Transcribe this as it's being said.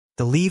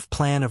The Leave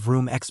plan of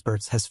room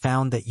experts has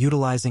found that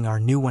utilizing our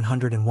new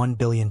 101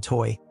 billion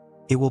toy,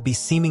 it will be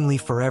seemingly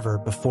forever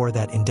before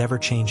that endeavor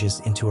changes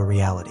into a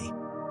reality.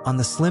 On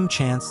the slim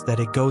chance that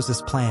it goes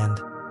as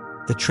planned,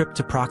 the trip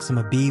to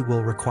Proxima B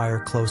will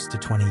require close to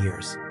 20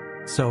 years.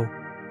 So,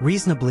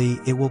 reasonably,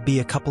 it will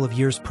be a couple of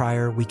years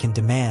prior we can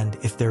demand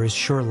if there is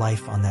sure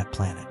life on that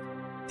planet.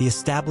 The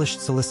established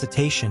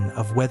solicitation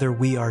of whether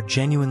we are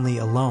genuinely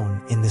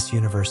alone in this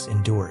universe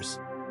endures.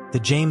 The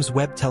James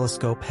Webb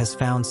Telescope has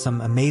found some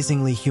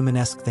amazingly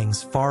humanesque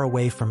things far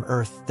away from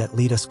Earth that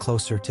lead us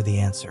closer to the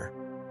answer.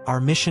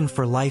 Our mission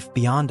for life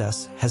beyond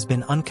us has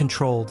been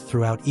uncontrolled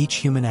throughout each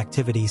human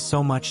activity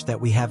so much that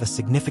we have a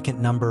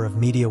significant number of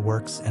media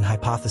works and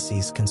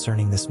hypotheses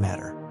concerning this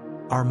matter.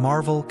 Our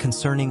marvel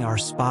concerning our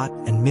spot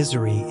and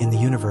misery in the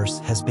universe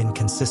has been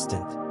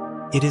consistent.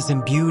 It is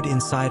imbued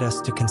inside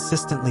us to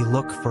consistently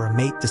look for a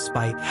mate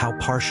despite how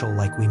partial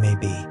like we may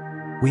be.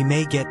 We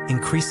may get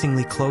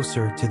increasingly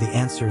closer to the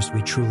answers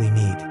we truly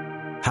need.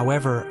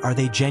 However, are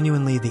they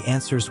genuinely the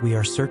answers we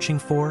are searching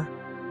for?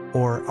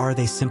 Or are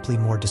they simply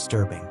more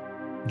disturbing?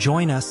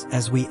 Join us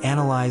as we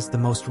analyze the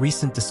most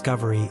recent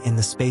discovery in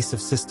the space of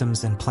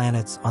systems and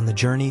planets on the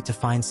journey to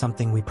find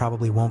something we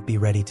probably won't be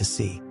ready to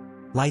see.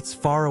 Lights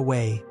far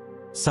away,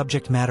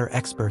 subject matter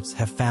experts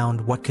have found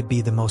what could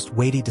be the most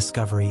weighty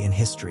discovery in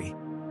history.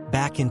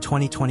 Back in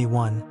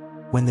 2021,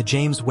 when the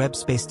James Webb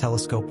Space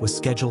Telescope was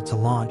scheduled to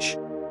launch,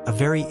 a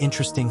very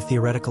interesting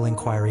theoretical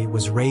inquiry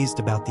was raised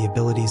about the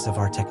abilities of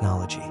our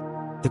technology.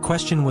 The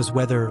question was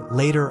whether,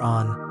 later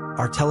on,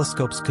 our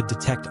telescopes could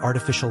detect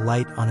artificial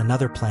light on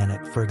another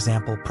planet, for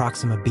example,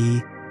 Proxima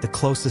B, the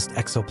closest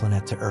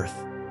exoplanet to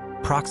Earth.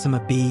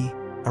 Proxima B,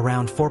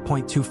 around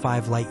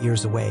 4.25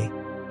 light-years away,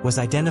 was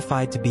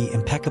identified to be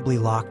impeccably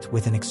locked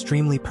with an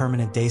extremely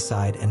permanent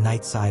dayside and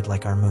nightside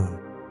like our moon.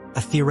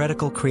 A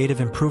theoretical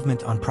creative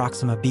improvement on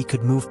Proxima B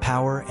could move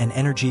power and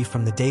energy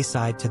from the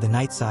dayside to the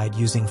nightside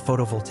using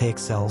photovoltaic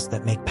cells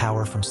that make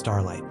power from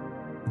starlight.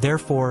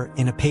 Therefore,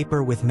 in a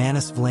paper with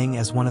Manis Vling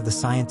as one of the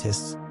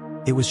scientists,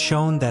 it was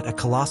shown that a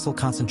colossal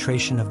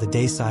concentration of the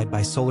dayside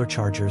by solar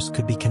chargers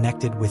could be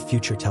connected with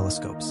future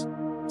telescopes.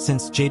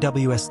 Since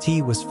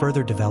JWST was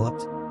further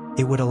developed,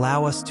 it would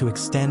allow us to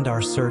extend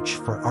our search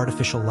for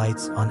artificial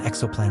lights on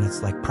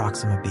exoplanets like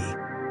Proxima B.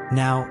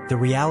 Now, the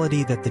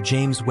reality that the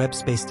James Webb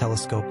Space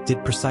Telescope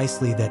did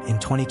precisely that in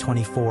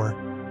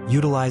 2024,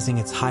 utilizing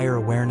its higher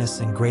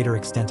awareness and greater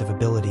extent of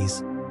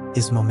abilities,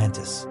 is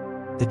momentous.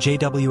 The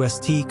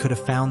JWST could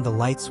have found the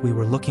lights we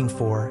were looking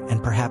for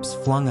and perhaps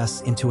flung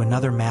us into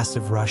another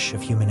massive rush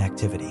of human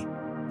activity.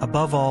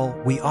 Above all,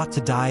 we ought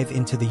to dive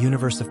into the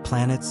universe of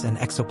planets and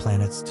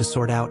exoplanets to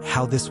sort out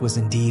how this was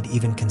indeed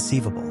even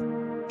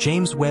conceivable.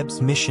 James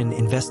Webb's mission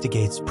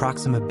investigates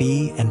Proxima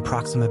B and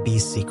Proxima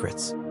B's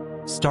secrets.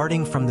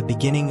 Starting from the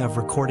beginning of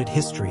recorded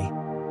history,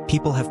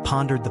 people have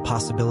pondered the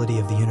possibility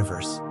of the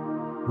universe.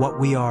 What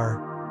we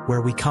are,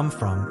 where we come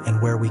from,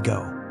 and where we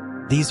go.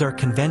 These are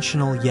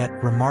conventional yet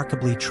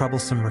remarkably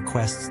troublesome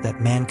requests that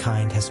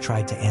mankind has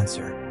tried to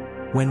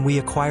answer. When we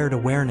acquired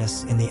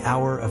awareness in the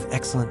hour of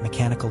excellent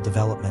mechanical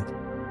development,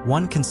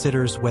 one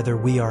considers whether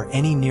we are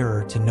any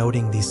nearer to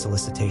noting these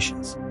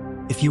solicitations.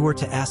 If you were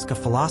to ask a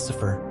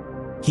philosopher,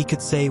 he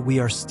could say we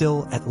are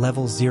still at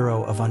level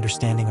 0 of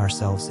understanding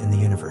ourselves in the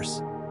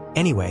universe.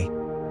 Anyway,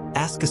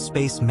 ask a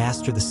space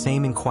master the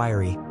same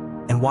inquiry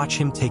and watch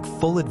him take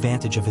full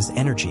advantage of his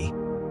energy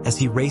as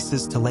he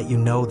races to let you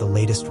know the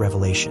latest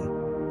revelation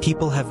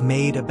people have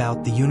made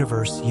about the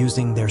universe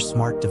using their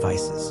smart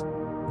devices.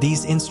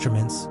 These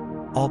instruments,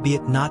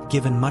 albeit not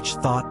given much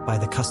thought by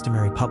the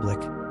customary public,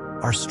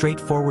 are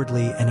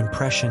straightforwardly an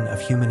impression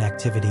of human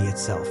activity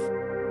itself.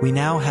 We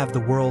now have the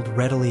world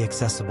readily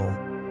accessible,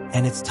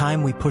 and it's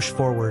time we push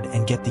forward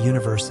and get the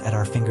universe at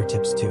our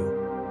fingertips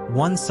too.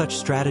 One such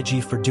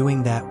strategy for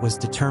doing that was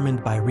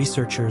determined by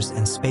researchers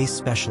and space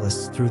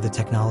specialists through the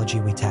technology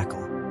we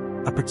tackle.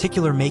 A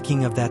particular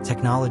making of that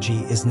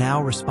technology is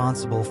now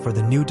responsible for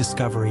the new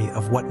discovery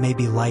of what may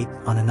be light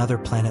on another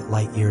planet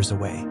light years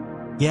away.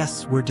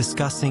 Yes, we're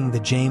discussing the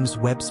James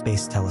Webb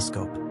Space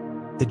Telescope.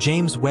 The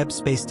James Webb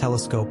Space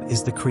Telescope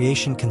is the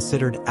creation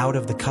considered out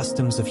of the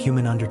customs of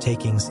human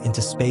undertakings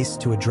into space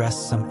to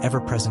address some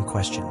ever-present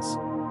questions.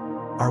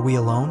 Are we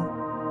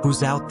alone?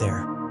 Who's out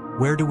there?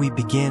 Where do we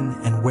begin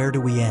and where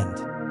do we end?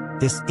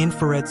 This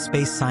infrared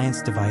space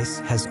science device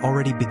has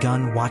already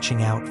begun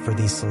watching out for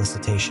these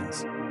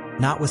solicitations.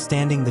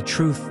 Notwithstanding the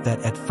truth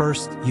that at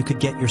first you could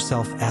get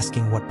yourself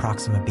asking what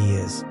Proxima B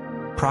is.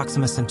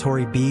 Proxima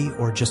Centauri B,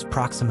 or just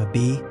Proxima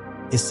B,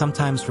 is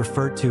sometimes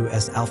referred to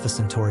as Alpha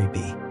Centauri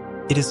B.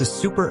 It is a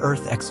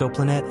super-Earth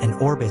exoplanet and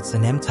orbits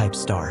an M-type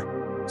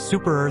star.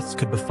 Super-Earths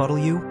could befuddle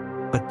you,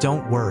 but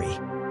don't worry.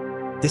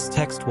 This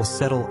text will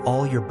settle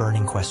all your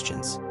burning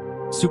questions.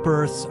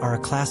 Super-Earths are a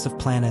class of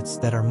planets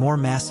that are more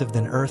massive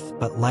than Earth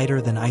but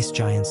lighter than ice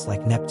giants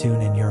like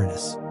Neptune and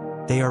Uranus.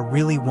 They are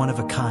really one of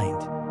a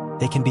kind.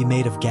 They can be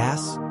made of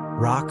gas,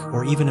 rock,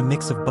 or even a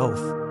mix of both,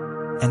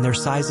 and their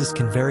sizes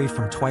can vary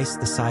from twice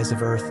the size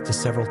of Earth to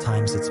several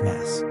times its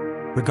mass.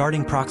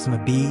 Regarding Proxima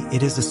B,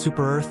 it is a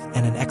super-Earth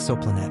and an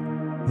exoplanet,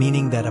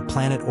 meaning that a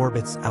planet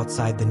orbits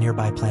outside the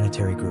nearby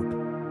planetary group.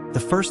 The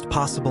first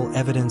possible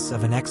evidence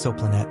of an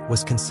exoplanet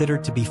was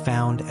considered to be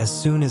found as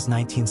soon as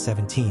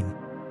 1917,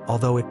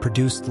 although it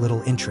produced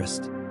little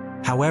interest.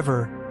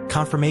 However,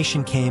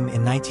 confirmation came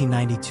in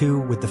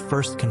 1992 with the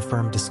first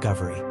confirmed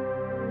discovery,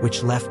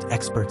 which left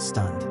experts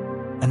stunned.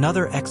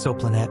 Another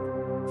exoplanet,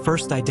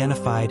 first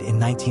identified in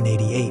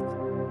 1988,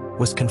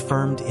 was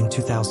confirmed in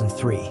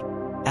 2003.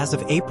 As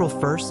of April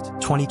 1,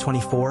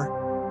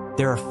 2024,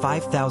 there are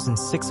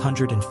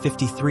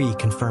 5,653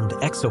 confirmed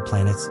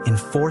exoplanets in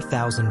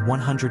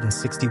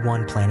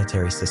 4,161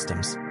 planetary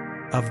systems.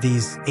 Of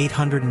these,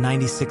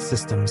 896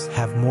 systems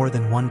have more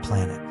than one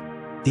planet.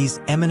 These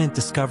eminent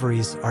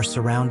discoveries are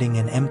surrounding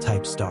an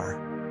M-type star.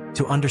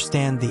 To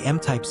understand the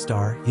M-type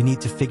star, you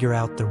need to figure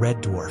out the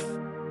red dwarf.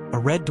 A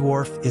red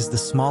dwarf is the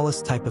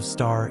smallest type of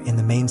star in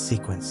the main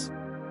sequence,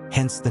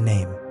 hence the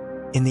name.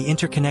 In the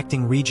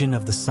interconnecting region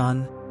of the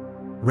Sun,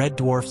 red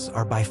dwarfs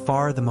are by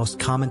far the most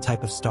common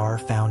type of star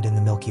found in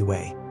the Milky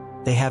Way.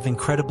 They have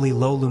incredibly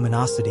low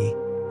luminosity,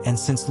 and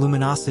since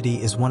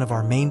luminosity is one of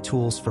our main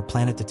tools for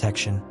planet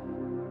detection,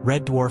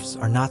 red dwarfs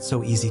are not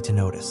so easy to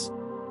notice.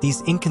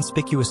 These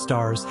inconspicuous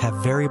stars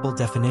have variable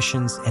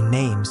definitions and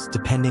names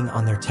depending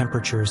on their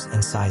temperatures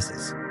and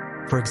sizes.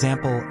 For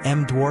example,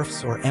 M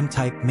dwarfs or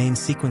M-type main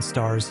sequence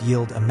stars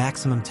yield a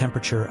maximum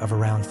temperature of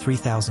around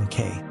 3000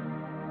 K,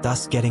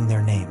 thus getting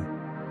their name.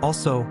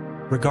 Also,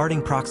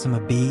 regarding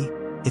Proxima B,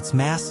 its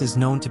mass is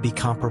known to be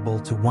comparable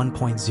to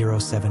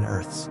 1.07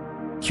 Earths.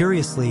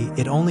 Curiously,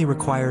 it only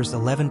requires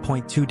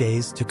 11.2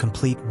 days to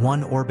complete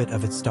one orbit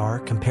of its star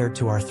compared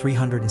to our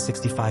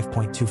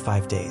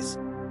 365.25 days.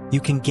 You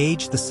can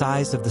gauge the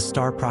size of the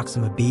star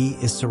Proxima B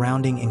is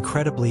surrounding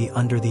incredibly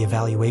under the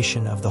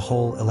evaluation of the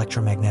whole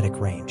electromagnetic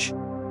range.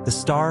 The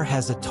star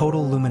has a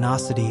total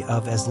luminosity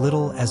of as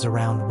little as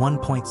around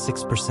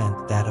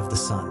 1.6% that of the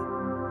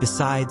Sun.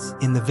 Besides,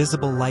 in the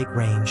visible light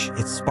range,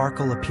 its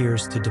sparkle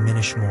appears to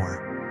diminish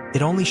more.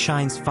 It only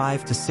shines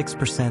 5 to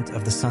 6%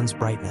 of the Sun's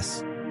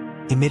brightness,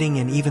 emitting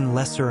an even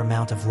lesser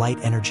amount of light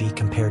energy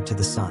compared to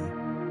the Sun.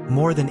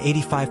 More than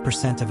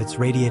 85% of its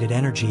radiated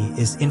energy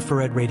is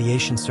infrared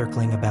radiation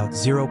circling about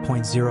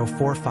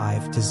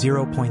 0.045 to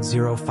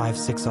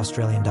 0.056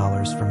 Australian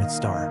dollars from its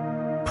star.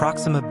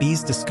 Proxima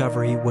B's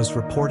discovery was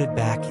reported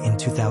back in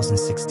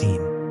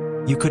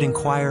 2016. You could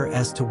inquire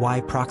as to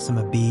why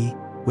Proxima B,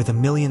 with a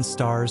million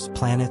stars,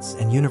 planets,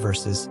 and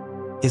universes,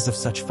 is of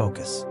such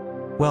focus.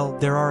 Well,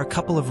 there are a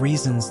couple of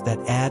reasons that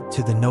add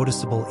to the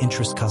noticeable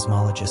interest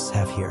cosmologists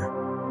have here.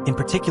 In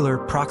particular,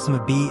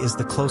 Proxima B is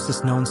the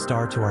closest known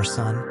star to our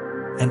Sun,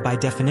 and by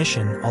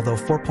definition, although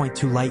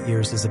 4.2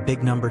 light-years is a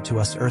big number to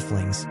us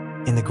Earthlings,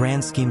 in the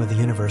grand scheme of the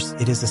universe,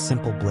 it is a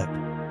simple blip.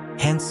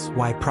 Hence,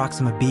 why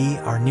Proxima B,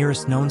 our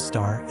nearest known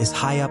star, is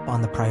high up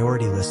on the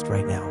priority list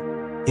right now.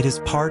 It is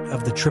part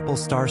of the triple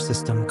star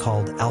system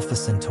called Alpha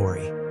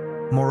Centauri.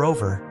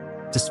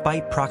 Moreover,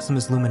 despite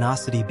Proxima's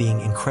luminosity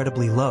being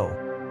incredibly low,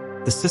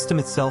 the system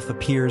itself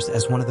appears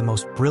as one of the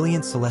most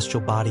brilliant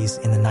celestial bodies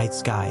in the night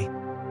sky,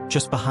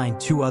 just behind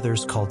two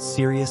others called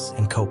Sirius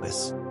and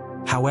Copus.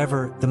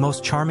 However, the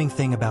most charming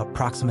thing about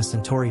Proxima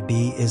Centauri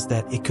B is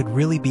that it could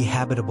really be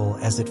habitable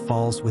as it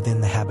falls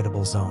within the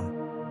habitable zone.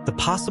 The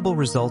possible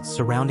results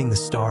surrounding the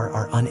star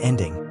are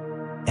unending,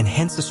 and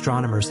hence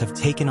astronomers have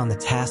taken on the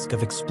task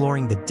of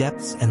exploring the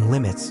depths and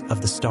limits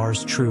of the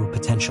star's true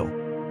potential.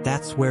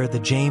 That's where the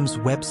James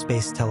Webb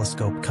Space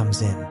Telescope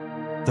comes in.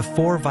 The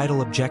four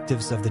vital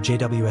objectives of the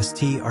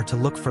JWST are to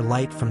look for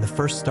light from the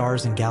first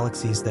stars and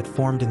galaxies that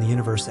formed in the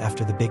universe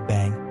after the Big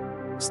Bang,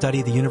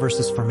 study the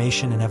universe's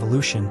formation and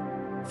evolution,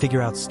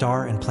 figure out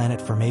star and planet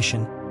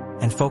formation,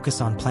 and focus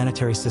on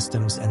planetary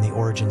systems and the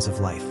origins of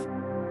life.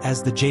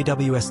 As the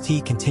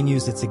JWST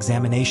continues its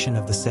examination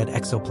of the said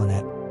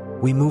exoplanet,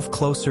 we move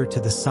closer to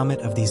the summit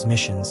of these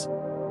missions,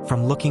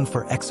 from looking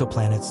for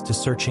exoplanets to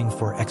searching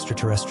for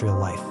extraterrestrial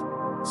life.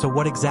 So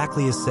what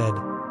exactly is said?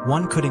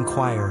 One could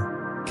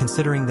inquire,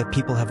 considering that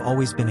people have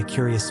always been a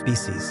curious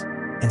species,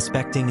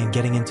 inspecting and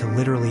getting into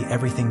literally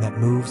everything that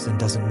moves and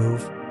doesn't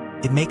move,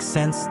 it makes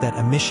sense that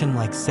a mission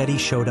like SETI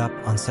showed up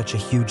on such a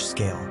huge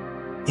scale.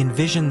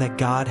 Envision that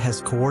God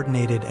has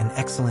coordinated an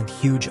excellent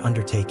huge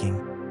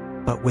undertaking,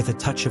 but with a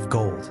touch of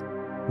gold.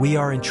 We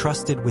are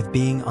entrusted with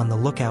being on the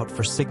lookout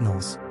for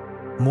signals,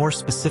 more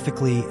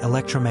specifically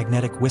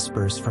electromagnetic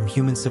whispers from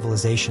human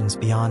civilizations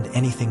beyond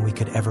anything we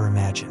could ever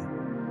imagine.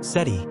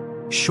 SETI,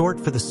 short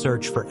for the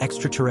search for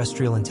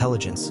extraterrestrial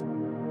intelligence,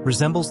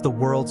 resembles the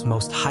world's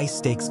most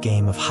high-stakes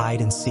game of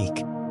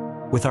hide-and-seek,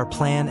 with our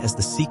plan as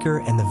the seeker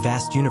and the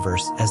vast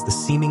universe as the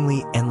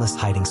seemingly endless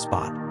hiding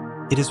spot.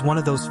 It is one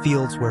of those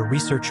fields where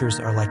researchers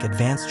are like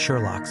advanced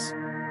Sherlocks,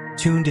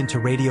 tuned into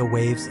radio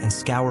waves and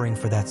scouring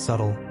for that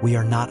subtle, we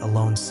are not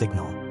alone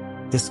signal.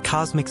 This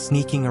cosmic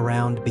sneaking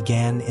around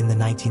began in the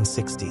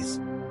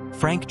 1960s.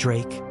 Frank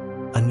Drake,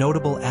 a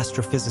notable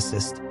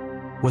astrophysicist,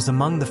 was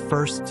among the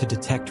first to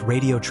detect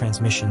radio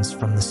transmissions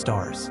from the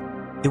stars.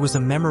 It was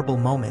a memorable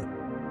moment,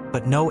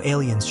 but no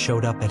aliens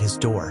showed up at his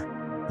door.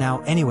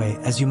 Now, anyway,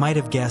 as you might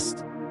have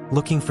guessed,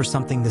 Looking for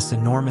something this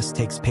enormous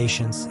takes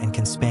patience and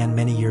can span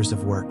many years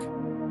of work.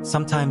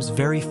 Sometimes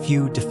very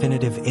few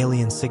definitive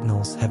alien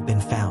signals have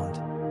been found.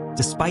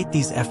 Despite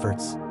these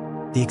efforts,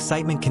 the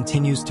excitement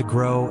continues to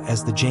grow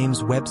as the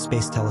James Webb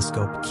Space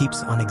Telescope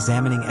keeps on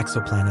examining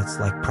exoplanets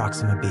like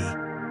Proxima B.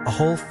 A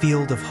whole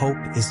field of hope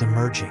is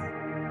emerging.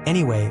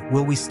 Anyway,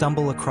 will we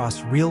stumble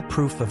across real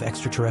proof of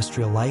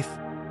extraterrestrial life,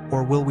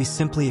 or will we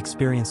simply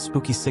experience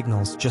spooky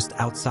signals just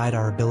outside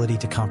our ability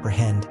to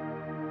comprehend,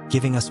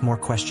 giving us more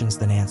questions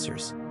than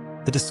answers?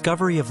 The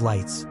discovery of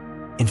lights,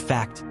 in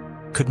fact,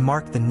 could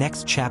mark the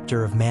next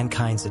chapter of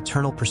mankind's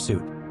eternal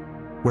pursuit,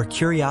 where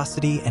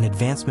curiosity and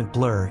advancement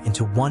blur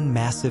into one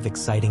massive,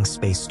 exciting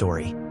space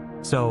story.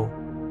 So,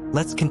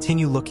 let's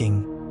continue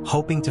looking,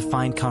 hoping to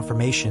find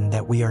confirmation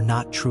that we are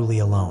not truly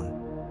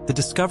alone. The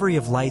discovery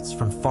of lights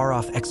from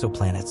far-off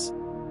exoplanets,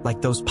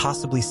 like those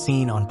possibly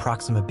seen on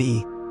Proxima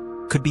B,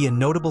 could be a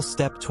notable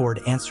step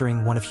toward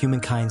answering one of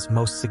humankind's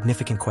most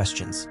significant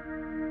questions.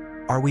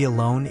 Are we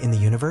alone in the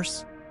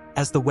universe?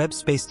 As the Webb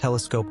Space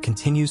Telescope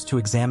continues to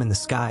examine the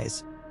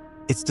skies,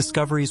 its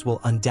discoveries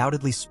will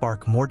undoubtedly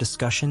spark more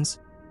discussions,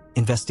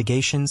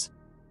 investigations,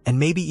 and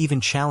maybe even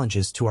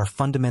challenges to our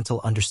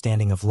fundamental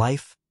understanding of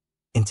life,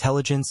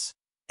 intelligence,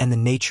 and the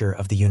nature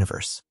of the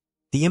universe.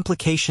 The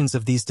implications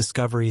of these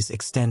discoveries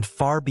extend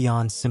far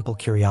beyond simple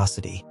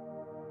curiosity.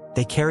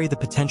 They carry the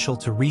potential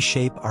to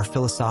reshape our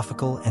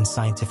philosophical and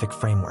scientific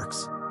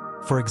frameworks.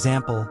 For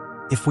example,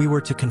 if we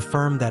were to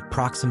confirm that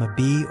Proxima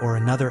B or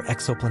another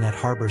exoplanet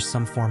harbors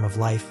some form of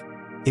life,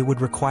 it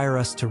would require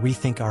us to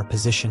rethink our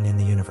position in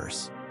the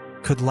universe.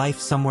 Could life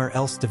somewhere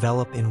else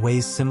develop in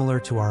ways similar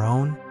to our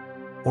own?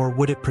 Or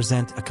would it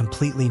present a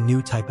completely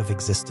new type of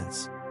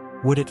existence?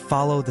 Would it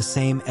follow the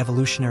same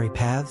evolutionary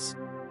paths?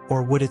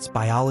 Or would its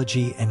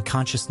biology and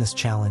consciousness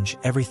challenge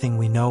everything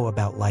we know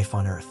about life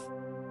on Earth?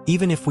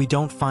 Even if we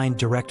don't find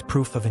direct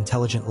proof of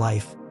intelligent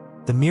life,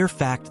 the mere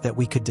fact that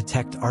we could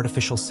detect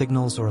artificial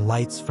signals or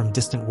lights from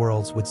distant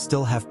worlds would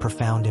still have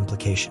profound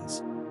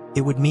implications.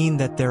 It would mean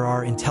that there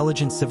are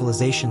intelligent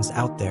civilizations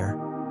out there,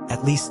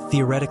 at least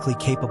theoretically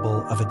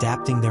capable of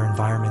adapting their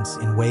environments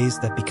in ways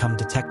that become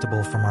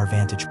detectable from our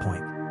vantage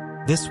point.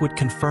 This would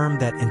confirm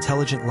that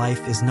intelligent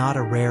life is not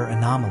a rare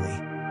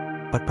anomaly,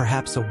 but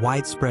perhaps a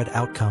widespread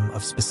outcome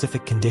of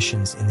specific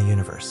conditions in the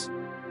universe.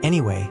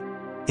 Anyway,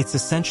 it's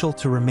essential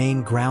to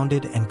remain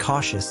grounded and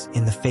cautious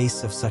in the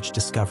face of such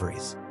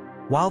discoveries.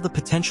 While the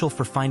potential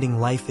for finding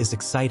life is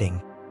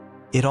exciting,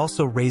 it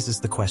also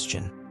raises the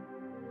question: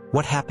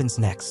 what happens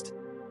next?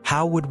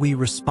 How would we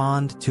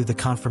respond to the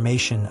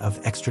confirmation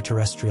of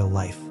extraterrestrial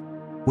life?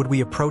 Would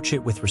we approach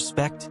it with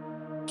respect,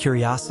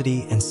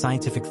 curiosity, and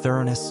scientific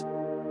thoroughness?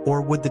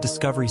 Or would the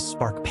discoveries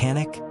spark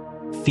panic,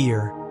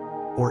 fear,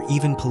 or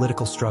even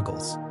political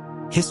struggles?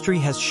 History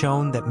has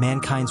shown that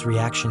mankind's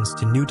reactions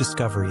to new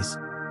discoveries,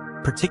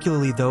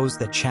 particularly those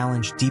that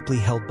challenge deeply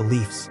held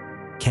beliefs,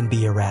 can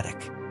be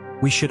erratic.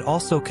 We should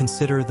also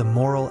consider the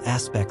moral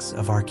aspects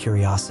of our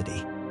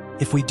curiosity.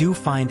 If we do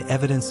find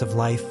evidence of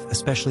life,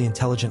 especially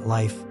intelligent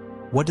life,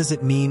 what does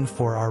it mean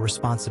for our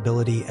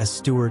responsibility as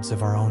stewards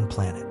of our own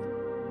planet?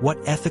 What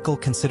ethical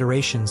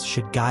considerations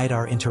should guide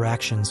our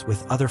interactions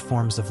with other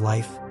forms of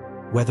life,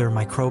 whether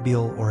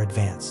microbial or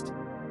advanced?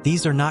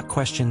 These are not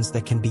questions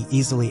that can be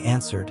easily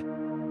answered,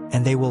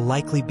 and they will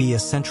likely be a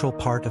central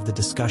part of the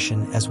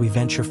discussion as we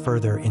venture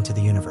further into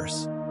the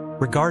universe.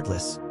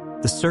 Regardless,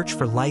 the search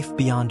for life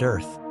beyond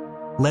Earth,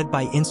 led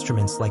by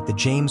instruments like the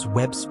James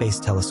Webb Space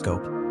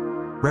Telescope,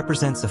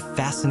 represents a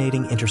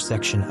fascinating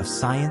intersection of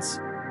science,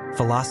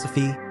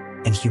 philosophy,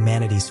 and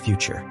humanity's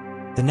future.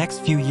 The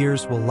next few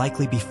years will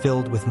likely be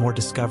filled with more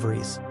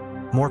discoveries,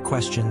 more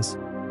questions,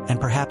 and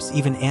perhaps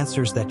even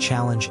answers that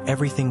challenge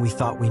everything we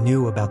thought we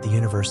knew about the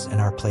universe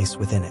and our place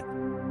within it.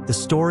 The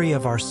story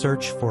of our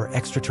search for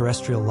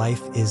extraterrestrial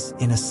life is,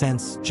 in a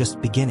sense,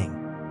 just beginning.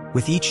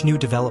 With each new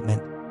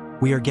development,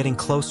 we are getting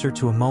closer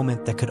to a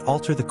moment that could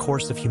alter the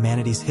course of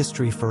humanity's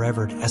history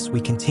forever as we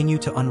continue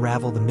to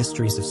unravel the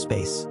mysteries of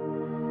space.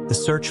 The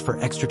search for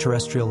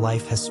extraterrestrial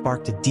life has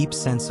sparked a deep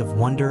sense of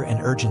wonder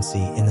and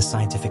urgency in the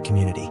scientific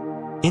community.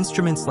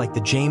 Instruments like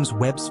the James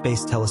Webb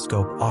Space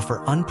Telescope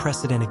offer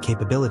unprecedented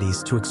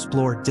capabilities to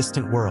explore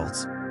distant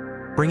worlds,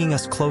 bringing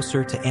us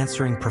closer to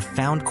answering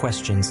profound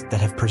questions that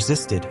have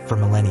persisted for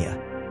millennia.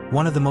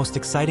 One of the most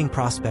exciting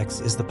prospects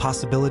is the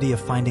possibility of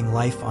finding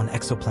life on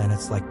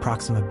exoplanets like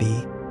Proxima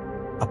B,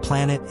 a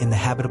planet in the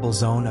habitable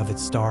zone of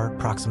its star,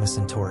 Proxima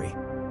Centauri.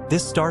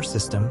 This star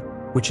system,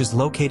 which is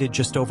located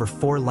just over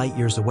 4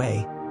 light-years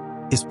away,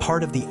 is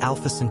part of the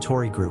Alpha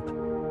Centauri group,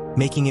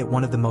 making it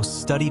one of the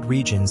most studied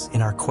regions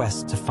in our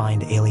quest to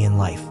find alien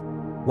life.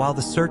 While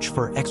the search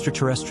for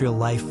extraterrestrial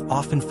life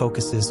often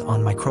focuses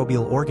on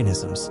microbial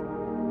organisms,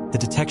 the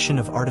detection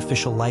of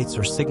artificial lights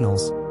or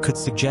signals could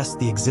suggest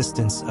the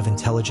existence of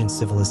intelligent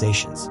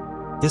civilizations.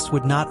 This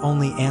would not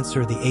only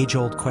answer the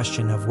age-old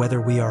question of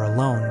whether we are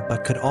alone,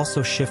 but could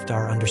also shift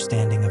our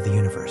understanding of the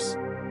universe.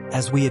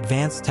 As we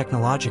advance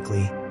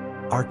technologically,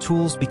 our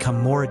tools become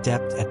more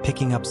adept at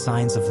picking up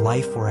signs of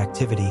life or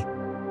activity,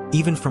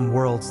 even from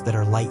worlds that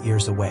are light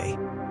years away.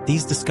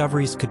 These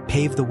discoveries could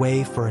pave the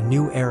way for a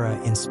new era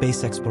in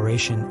space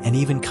exploration and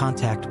even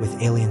contact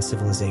with alien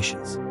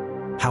civilizations.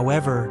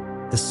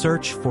 However, the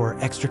search for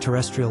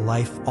extraterrestrial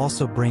life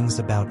also brings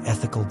about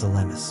ethical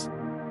dilemmas.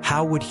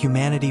 How would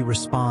humanity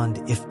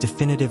respond if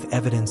definitive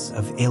evidence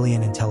of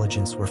alien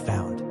intelligence were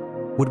found?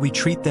 Would we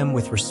treat them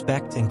with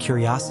respect and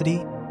curiosity,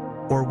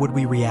 or would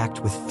we react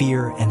with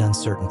fear and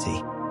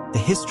uncertainty? The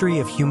history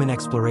of human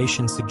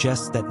exploration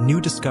suggests that new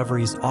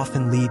discoveries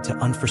often lead to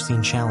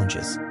unforeseen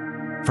challenges,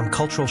 from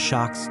cultural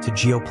shocks to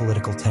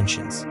geopolitical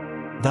tensions.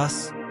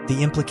 Thus,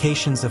 the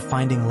implications of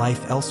finding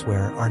life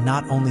elsewhere are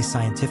not only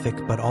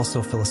scientific but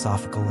also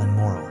philosophical and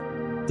moral.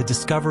 The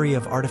discovery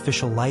of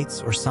artificial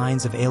lights or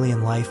signs of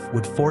alien life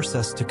would force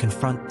us to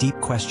confront deep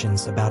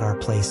questions about our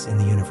place in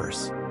the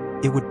universe.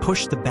 It would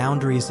push the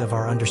boundaries of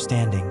our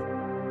understanding,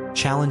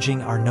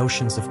 challenging our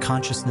notions of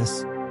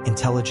consciousness,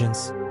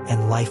 intelligence,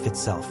 and life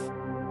itself.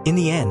 In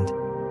the end,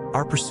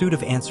 our pursuit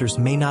of answers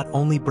may not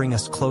only bring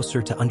us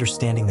closer to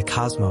understanding the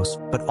cosmos,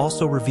 but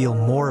also reveal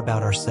more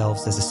about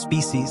ourselves as a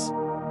species,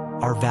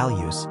 our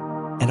values,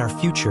 and our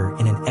future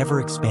in an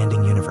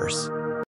ever-expanding universe.